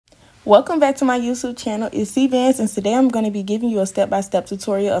Welcome back to my YouTube channel. It's C-Vance, and today I'm going to be giving you a step-by-step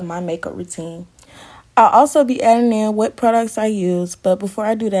tutorial of my makeup routine. I'll also be adding in what products I use, but before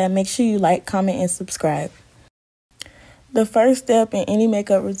I do that, make sure you like, comment, and subscribe. The first step in any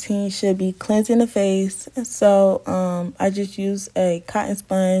makeup routine should be cleansing the face. So I just use a cotton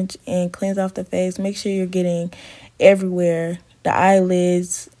sponge and cleanse off the face. Make sure you're getting everywhere, the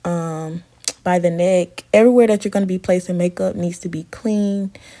eyelids, by the neck, everywhere that you're going to be placing makeup needs to be clean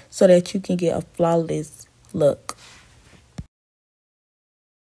so that you can get a flawless look.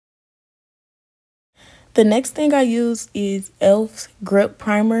 The next thing I use is e.l.f. grip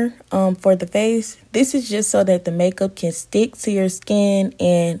primer for the face. This is just so that the makeup can stick to your skin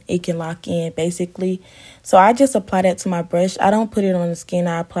and it can lock in basically. So I just apply that to my brush. I don't put it on the skin.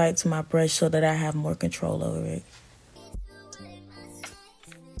 I apply it to my brush so that I have more control over it.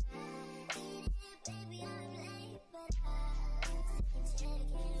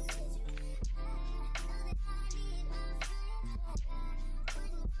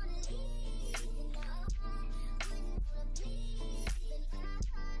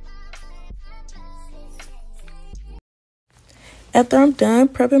 After I'm done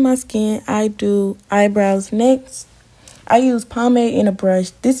prepping my skin, I do eyebrows next. I use pomade in a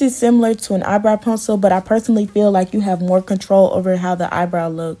brush. This is similar to an eyebrow pencil, but I personally feel like you have more control over how the eyebrow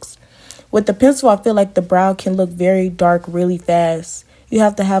looks. With the pencil, I feel like the brow can look very dark really fast. You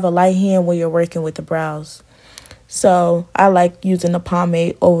have to have a light hand when you're working with the brows. So I like using the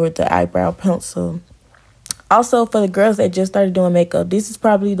pomade over the eyebrow pencil. Also, for the girls that just started doing makeup, this is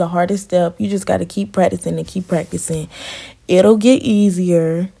probably the hardest step. You just got to keep practicing and keep practicing. It'll get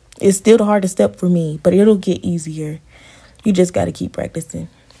easier. It's still the hardest step for me, but it'll get easier. You just got to keep practicing.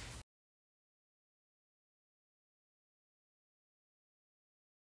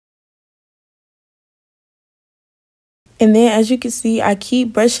 And then as you can see, I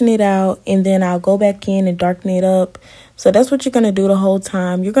keep brushing it out and then I'll go back in and darken it up. So that's what you're going to do the whole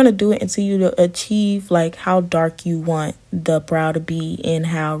time. You're going to do it until you achieve like how dark you want the brow to be and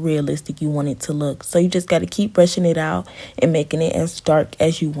how realistic you want it to look. So you just got to keep brushing it out and making it as dark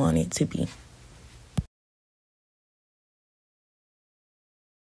as you want it to be.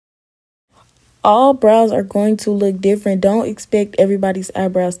 All brows are going to look different. Don't expect everybody's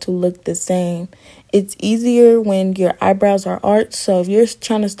eyebrows to look the same. It's easier when your eyebrows are arched. So if you're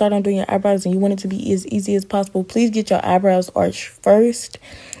trying to start on doing your eyebrows and you want it to be as easy as possible, please get your eyebrows arched first.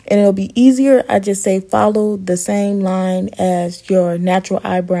 And it'll be easier. I just say follow the same line as your natural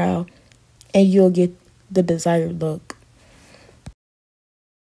eyebrow and you'll get the desired look.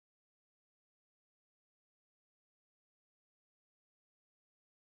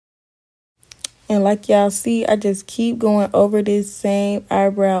 And like y'all see, I just keep going over this same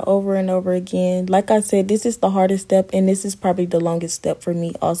eyebrow over and over again. Like I said, this is the hardest step, and this is probably the longest step for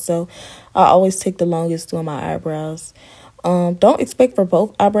me also. I always take the longest doing my eyebrows. Don't expect for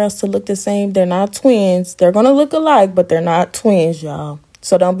both eyebrows to look the same. They're not twins. They're going to look alike, but they're not twins, y'all.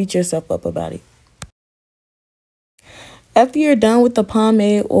 So don't beat yourself up about it. After you're done with the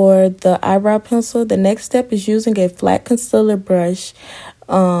pomade or the eyebrow pencil, the next step is using a flat concealer brush.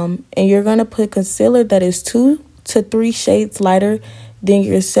 And you're going to put concealer that is 2 to 3 shades lighter than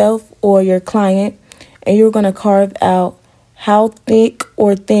yourself or your client. And you're going to carve out how thick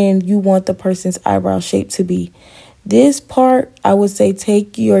or thin you want the person's eyebrow shape to be. This part, I would say,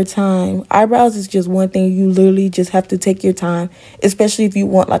 take your time. Eyebrows is just one thing you literally just have to take your time, especially if you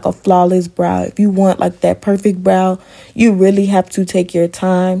want like a flawless brow. If you want like that perfect brow, you really have to take your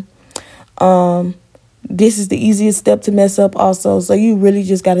time. This is the easiest step to mess up also. So you really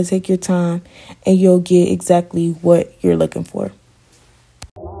just got to take your time and you'll get exactly what you're looking for.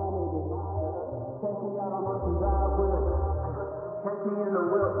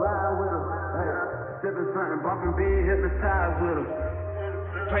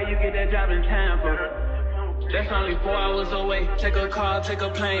 Pray you get that job in Tampa. That's only 4 hours away. Take a car, take a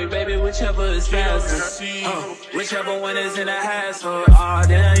plane, baby, whichever is faster. Whichever one is in the hassle. Oh,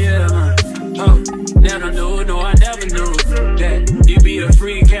 damn, yeah, man. Never knew, no, I never knew that you be a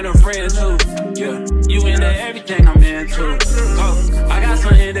freak and a friend too. Yeah, you into everything I'm into. I got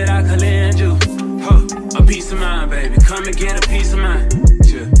something that I could lend you. A piece of mind, baby. Come and get a piece of mind.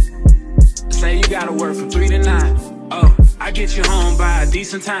 Yeah. Say you gotta work from 3 to 9. I get you home by a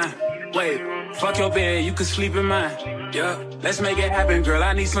decent time. Wait, fuck your bed, you can sleep in mine. Yeah, let's make it happen, girl,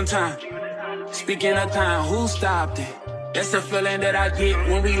 I need some time. Speaking of time, who stopped it? That's the feeling that I get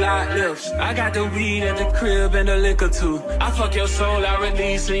when we lock lips. I got the weed at the crib and the liquor too. I fuck your soul, I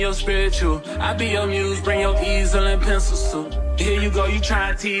release in your spiritual. I be your muse, bring your easel and pencils too. Here you go, you try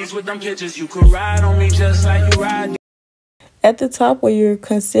and tease with them pictures. You could ride on me just like you ride. At the top where you're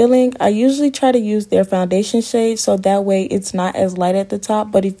concealing, I usually try to use their foundation shade so that way it's not as light at the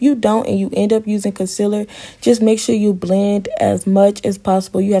top. But if you don't and you end up using concealer, just make sure you blend as much as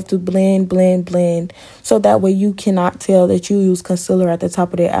possible. You have to blend, blend, blend, so that way you cannot tell that you use concealer at the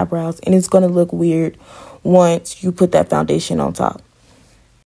top of their eyebrows, and it's going to look weird once you put that foundation on top.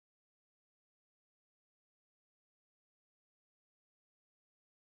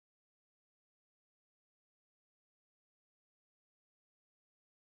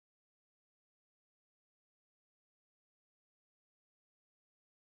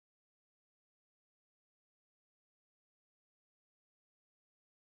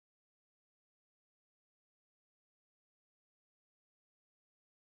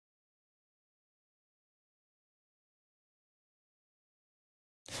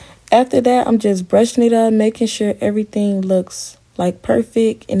 After that, I'm just brushing it up, making sure everything looks like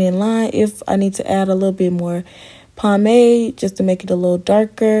perfect and in line. If I need to add a little bit more pomade just to make it a little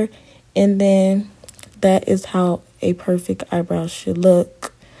darker, and then that is how a perfect eyebrow should look.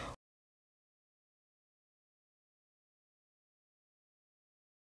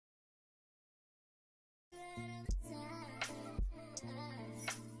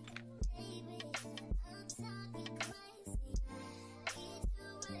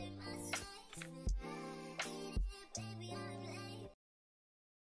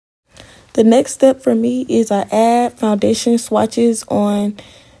 The next step for me is I add foundation swatches on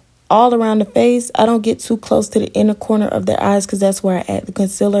all around the face. I don't get too close to the inner corner of the eyes because that's where I add the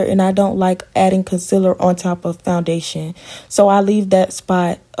concealer, and I don't like adding concealer on top of foundation. So I leave that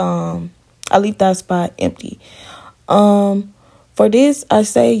spot empty. For this, I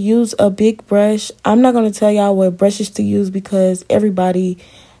say use a big brush. I'm not going to tell y'all what brushes to use because everybody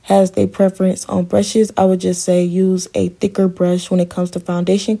has their preference on brushes. I would just say use a thicker brush when it comes to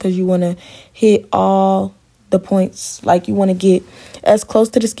foundation because you want to hit all the points. Like, you want to get as close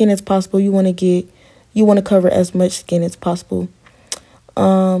to the skin as possible. You want to cover as much skin as possible.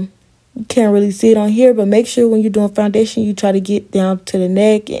 You can't really see it on here, but make sure when you're doing foundation, you try to get down to the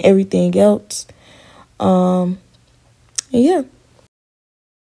neck and everything else. And yeah.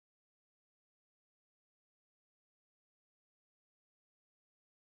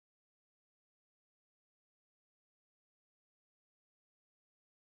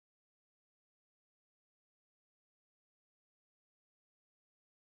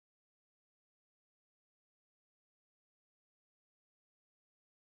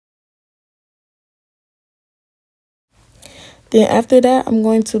 Then after that, I'm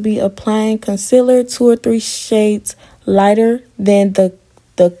going to be applying concealer 2 or 3 shades lighter than the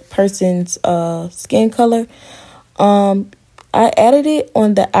person's skin color. I added it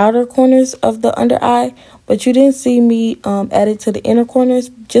on the outer corners of the under eye, but you didn't see me add it to the inner corners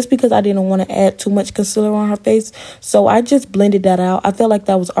just because I didn't want to add too much concealer on her face. So I just blended that out. I felt like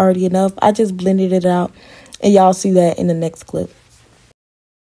that was already enough. I just blended it out, and y'all see that in the next clip.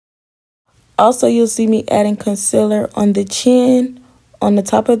 Also, you'll see me adding concealer on the chin, on the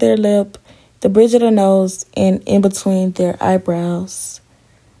top of their lip, the bridge of the nose, and in between their eyebrows.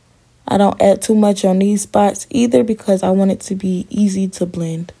 I don't add too much on these spots either because I want it to be easy to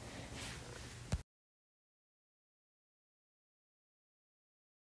blend.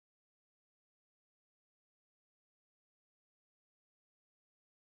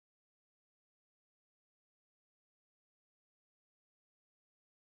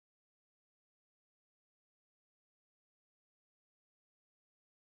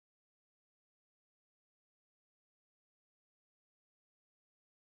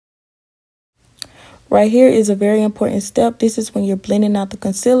 Right here is a very important step. This is when you're blending out the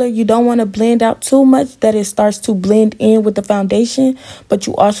concealer. You don't want to blend out too much that it starts to blend in with the foundation, but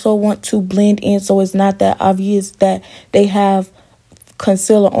you also want to blend in so it's not that obvious that they have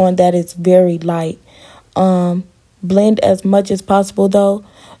concealer on that is very light. Blend as much as possible though.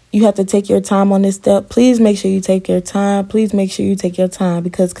 You have to take your time on this step. Please make sure you take your time. Please make sure you take your time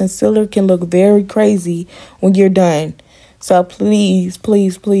because concealer can look very crazy when you're done. So please,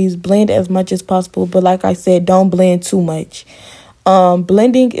 please, please blend as much as possible. But like I said, don't blend too much.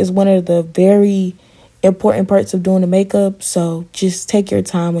 Blending is one of the very important parts of doing the makeup. So just take your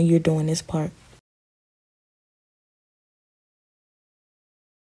time when you're doing this part.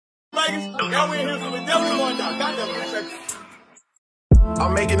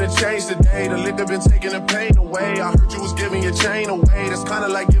 I'm making a change today. The liquor been taking the pain away. I heard you was giving your chain away. That's kind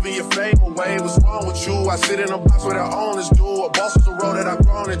of like giving your fame away. What's wrong with you? I sit in a box where the owners do. A boss is a road that I've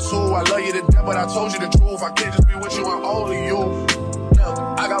grown into. I love you to death, but I told you the truth. I can't just be with you and only you.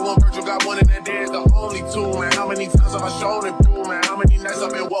 Yeah. I got one Virgil, got one, and that there's the only two. Man, how many times have I shown it through? Man, how many nights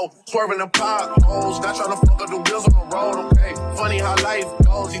I've been woke slow, swerving the potholes, not trying to fuck up the wheels on the road, okay? Funny how life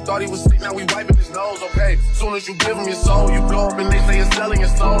goes, he thought he was sick, now we wiping his nose, okay? Soon as you give him your soul, you blow up and they say you're selling your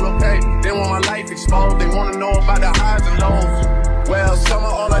soul, okay? They want my life exposed, they wanna know about the highs and lows. Well, summer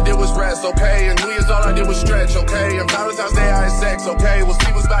all I did was rest, okay? And New Year's all I did was stretch, okay? And Valentine's Day I had sex, okay? We'll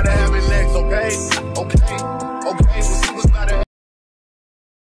see what's about to happen next, okay? Okay, we'll see what's about to happen.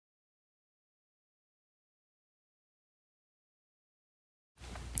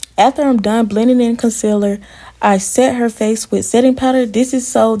 After I'm done blending in concealer, I set her face with setting powder. This is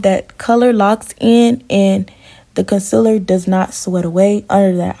so that color locks in and the concealer does not sweat away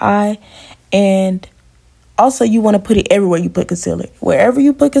under that eye. And also, you want to put it everywhere you put concealer. Wherever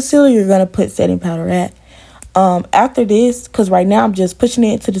you put concealer, you're going to put setting powder at. After this, because right now I'm just pushing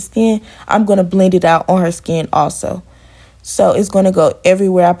it into the skin, I'm going to blend it out on her skin also. So it's going to go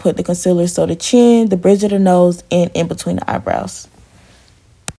everywhere I put the concealer. So the chin, the bridge of the nose, and in between the eyebrows.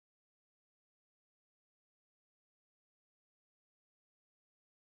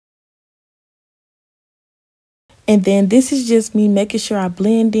 And then this is just me making sure I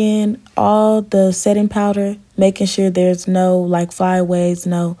blend in all the setting powder, making sure there's no like flyaways,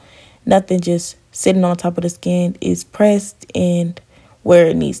 nothing just sitting on top of the skin. Is pressed and where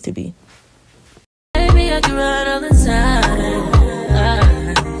it needs to be. Baby, I can run all the time.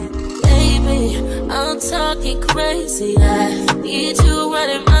 Baby, I'm talking crazy. I need you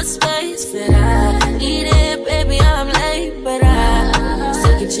running my space, but I need it, baby. I'm late, but I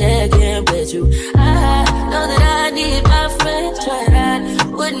still can check in with you. I know that I need my friends, but I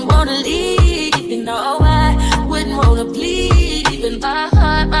wouldn't wanna leave. You know I wouldn't wanna bleed. Even my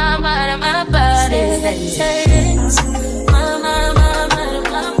heart, my mind, and my body. Say this, my mind, my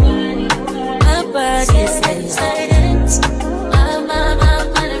body. My body say this, my mind,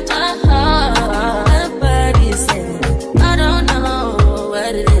 and my heart. My body say I don't know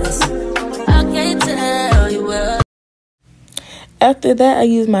what it is. I can't tell you what. After that, I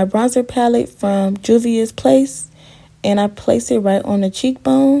use my bronzer palette from Juvia's Place, and I place it right on the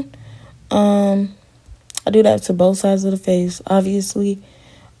cheekbone. I do that to both sides of the face, obviously.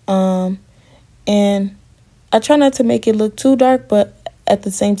 And I try not to make it look too dark, but at the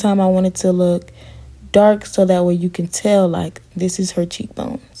same time, I want it to look dark so that way you can tell, like, this is her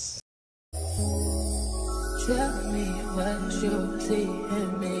cheekbones. Tell me what you see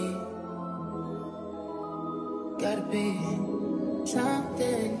in me. Gotta be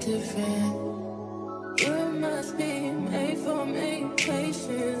something different. You must be made for me.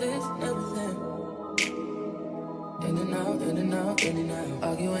 Patience is nothing. In and out, in and out, in and out.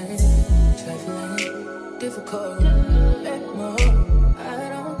 Arguing, trifling, difficult. Let more. I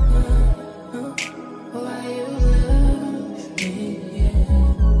don't know why you love me. Yeah.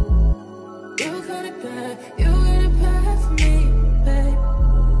 You got it bad, you got it bad for me, babe.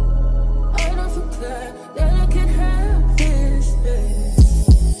 I don't feel glad that I can have this, babe.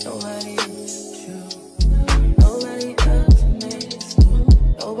 Nobody else you, nobody else makes you,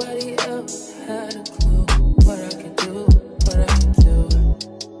 nobody else had a clue what I could do, what I could do.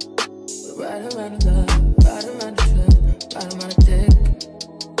 We're right around the love, right around the trip, right around the dick,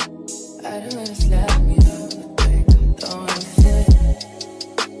 right around the slap me out the dick. I'm throwing a fit,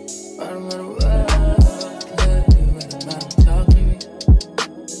 right around the world, let you right around talk to me.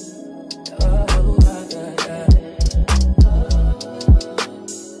 Oh, I got that.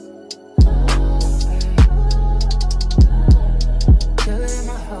 Feel it in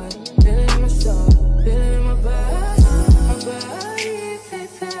my heart, feel it in my soul, feel it in my body,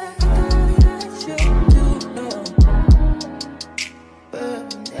 baby. I should do know, but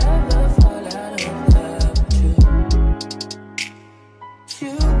I'll never fall out of love with you.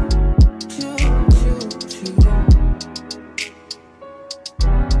 You.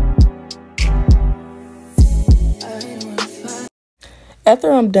 I wanna find. After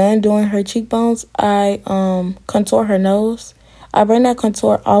I'm done doing her cheekbones, I contour her nose. I bring that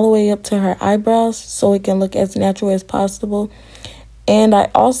contour all the way up to her eyebrows so it can look as natural as possible. And I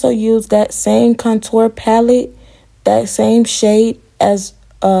also use that same contour palette, that same shade as,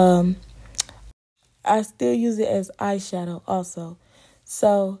 I still use it as eyeshadow also.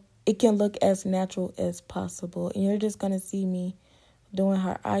 So it can look as natural as possible. And you're just going to see me doing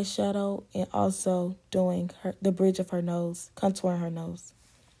her eyeshadow and also doing the bridge of her nose, contouring her nose.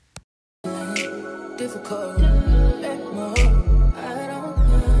 Difficult, let more. I don't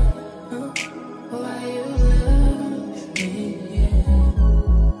know why you love me. Yeah.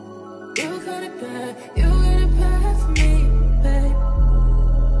 You got it bad, you got it bad for me, babe.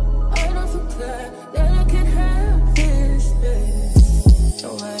 I don't feel glad that I can have this, babe.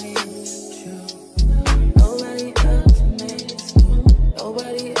 Nobody else you, nobody else makes you,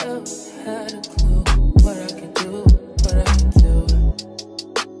 nobody else.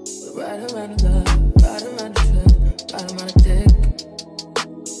 Ride around the club, ride around the trip, ride around the dick.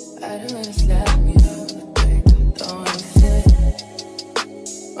 Ride around the slap me up the dick. I'm throwing a fit.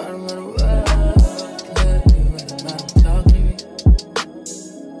 Ride around the world, let me ride around, talk to me.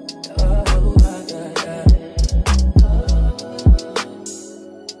 Oh, I got that.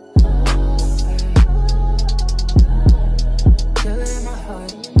 Feel it in my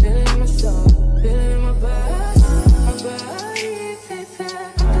heart, feel it in my soul, feel it in my body. My body takes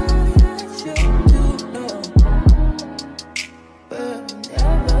that you do know. But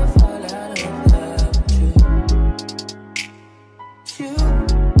we'll never fall out of love with you.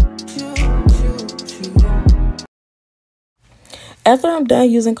 After I'm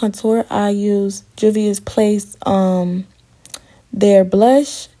done using contour, I use Juvia's Place their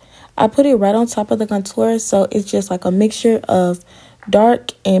blush. I put it right on top of the contour, so it's just like a mixture of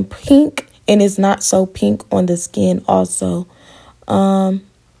dark and pink, and it's not so pink on the skin also.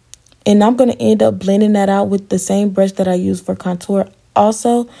 And I'm going to end up blending that out with the same brush that I use for contour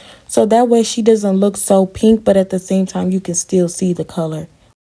also, so that way she doesn't look so pink, but at the same time you can still see the color.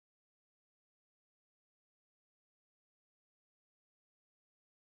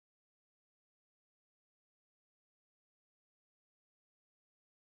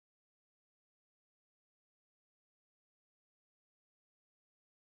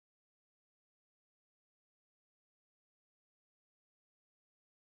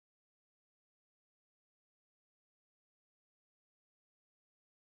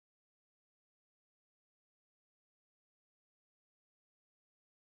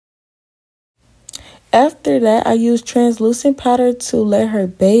 After that, I use translucent powder to let her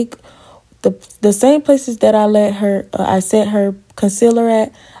bake. The same places that I set her concealer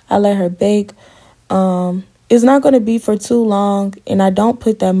at, I let her bake. It's not going to be for too long, and I don't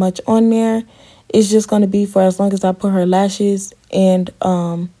put that much on there. It's just going to be for as long as I put her lashes and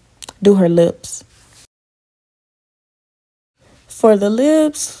do her lips. For the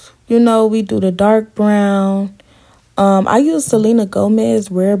lips, you know, we do the dark brown. I use Selena Gomez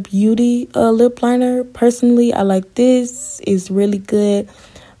Rare Beauty lip liner. Personally, I like this. It's really good.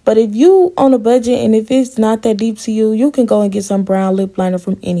 But if you on a budget and if it's not that deep to you, you can go and get some brown lip liner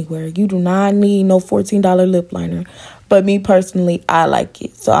from anywhere. You do not need no $14 lip liner. But me personally, I like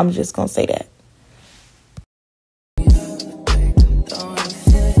it. So I'm just going to say that.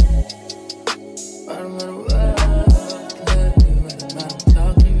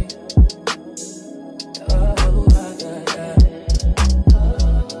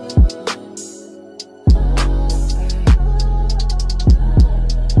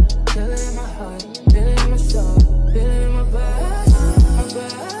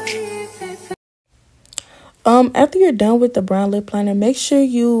 After you're done with the brown lip liner, make sure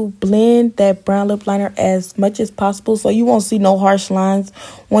you blend that brown lip liner as much as possible so you won't see no harsh lines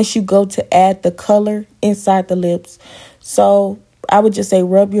once you go to add the color inside the lips. So I would just say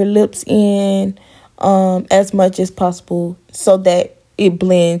rub your lips in as much as possible so that it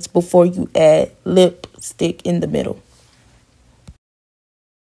blends before you add lipstick in the middle.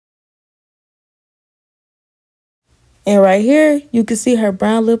 And right here, you can see her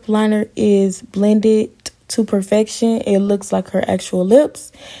brown lip liner is blended to perfection. It looks like her actual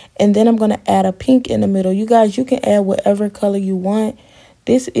lips. And then I'm going to add a pink in the middle. You guys, you can add whatever color you want.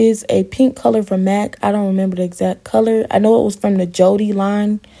 This is a pink color from MAC. I don't remember the exact color. I know it was from the Jodie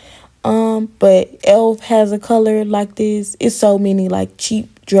line. But e.l.f. has a color like this. It's so many like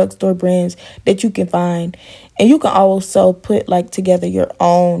cheap drugstore brands that you can find. And you can also put like together your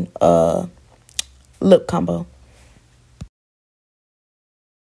own lip combo.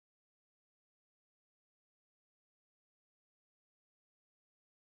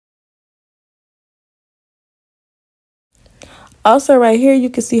 Also, right here, you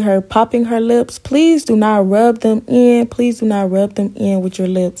can see her popping her lips. Please do not rub them in. Please do not rub them in with your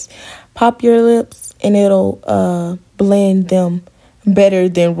lips. Pop your lips, and it'll blend them better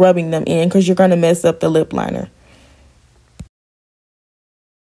than rubbing them in because you're going to mess up the lip liner.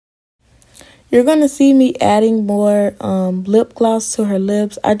 You're going to see me adding more lip gloss to her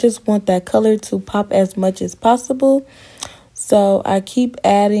lips. I just want that color to pop as much as possible. So I keep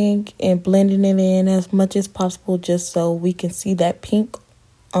adding and blending it in as much as possible just so we can see that pink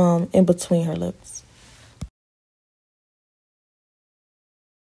in between her lips.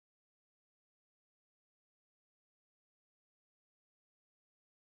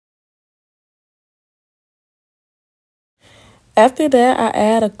 After that, I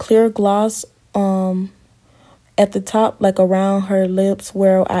add a clear gloss at the top, like around her lips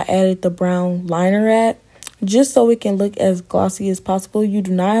where I added the brown liner at. Just so it can look as glossy as possible. You do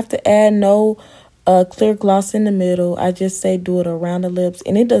not have to add no clear gloss in the middle. I just say do it around the lips,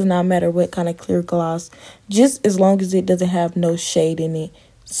 and it does not matter what kind of clear gloss, just as long as it doesn't have no shade in it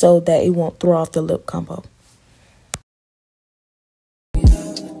so that it won't throw off the lip combo.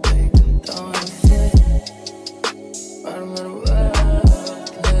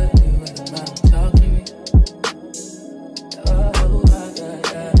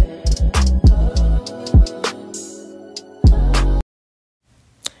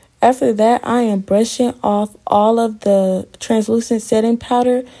 After that, I am brushing off all of the translucent setting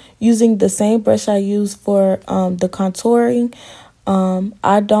powder using the same brush I use for the contouring.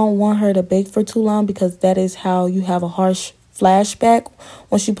 I don't want her to bake for too long because that is how you have a harsh flashback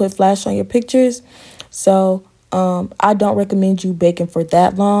once you put flash on your pictures. So I don't recommend you baking for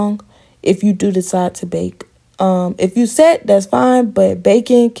that long if you do decide to bake. If you set, that's fine, but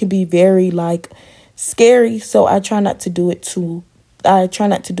baking can be very scary, so I try not to do it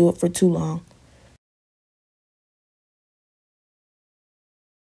for too long.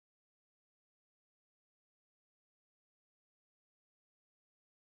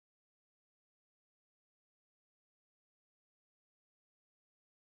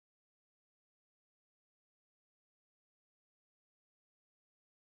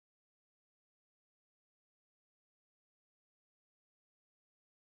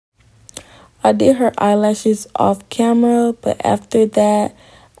 I did her eyelashes off camera, but after that,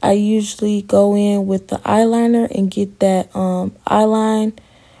 I usually go in with the eyeliner and get that eyeline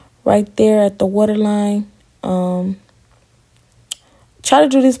right there at the waterline. Try to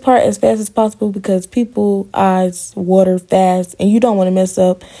do this part as fast as possible because people's eyes water fast, and you don't want to mess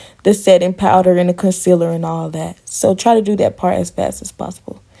up the setting powder and the concealer and all that. So try to do that part as fast as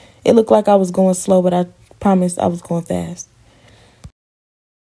possible. It looked like I was going slow, but I promised I was going fast.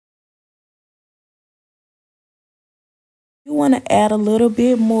 You want to add a little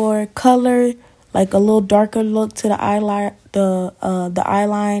bit more color, like a little darker look to the eyeline, the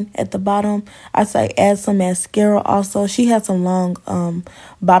eyeline at the bottom. I say add some mascara also. She has some long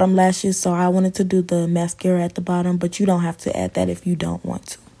bottom lashes, so I wanted to do the mascara at the bottom, but you don't have to add that if you don't want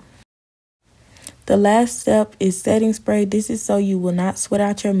to. The last step is setting spray. This is so you will not sweat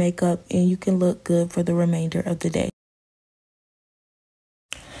out your makeup and you can look good for the remainder of the day.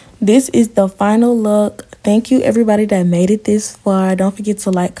 This is the final look. Thank you everybody that made it this far. Don't forget to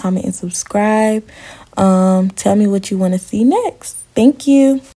like, comment, and subscribe. Tell me what you want to see next. Thank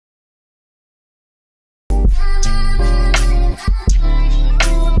you.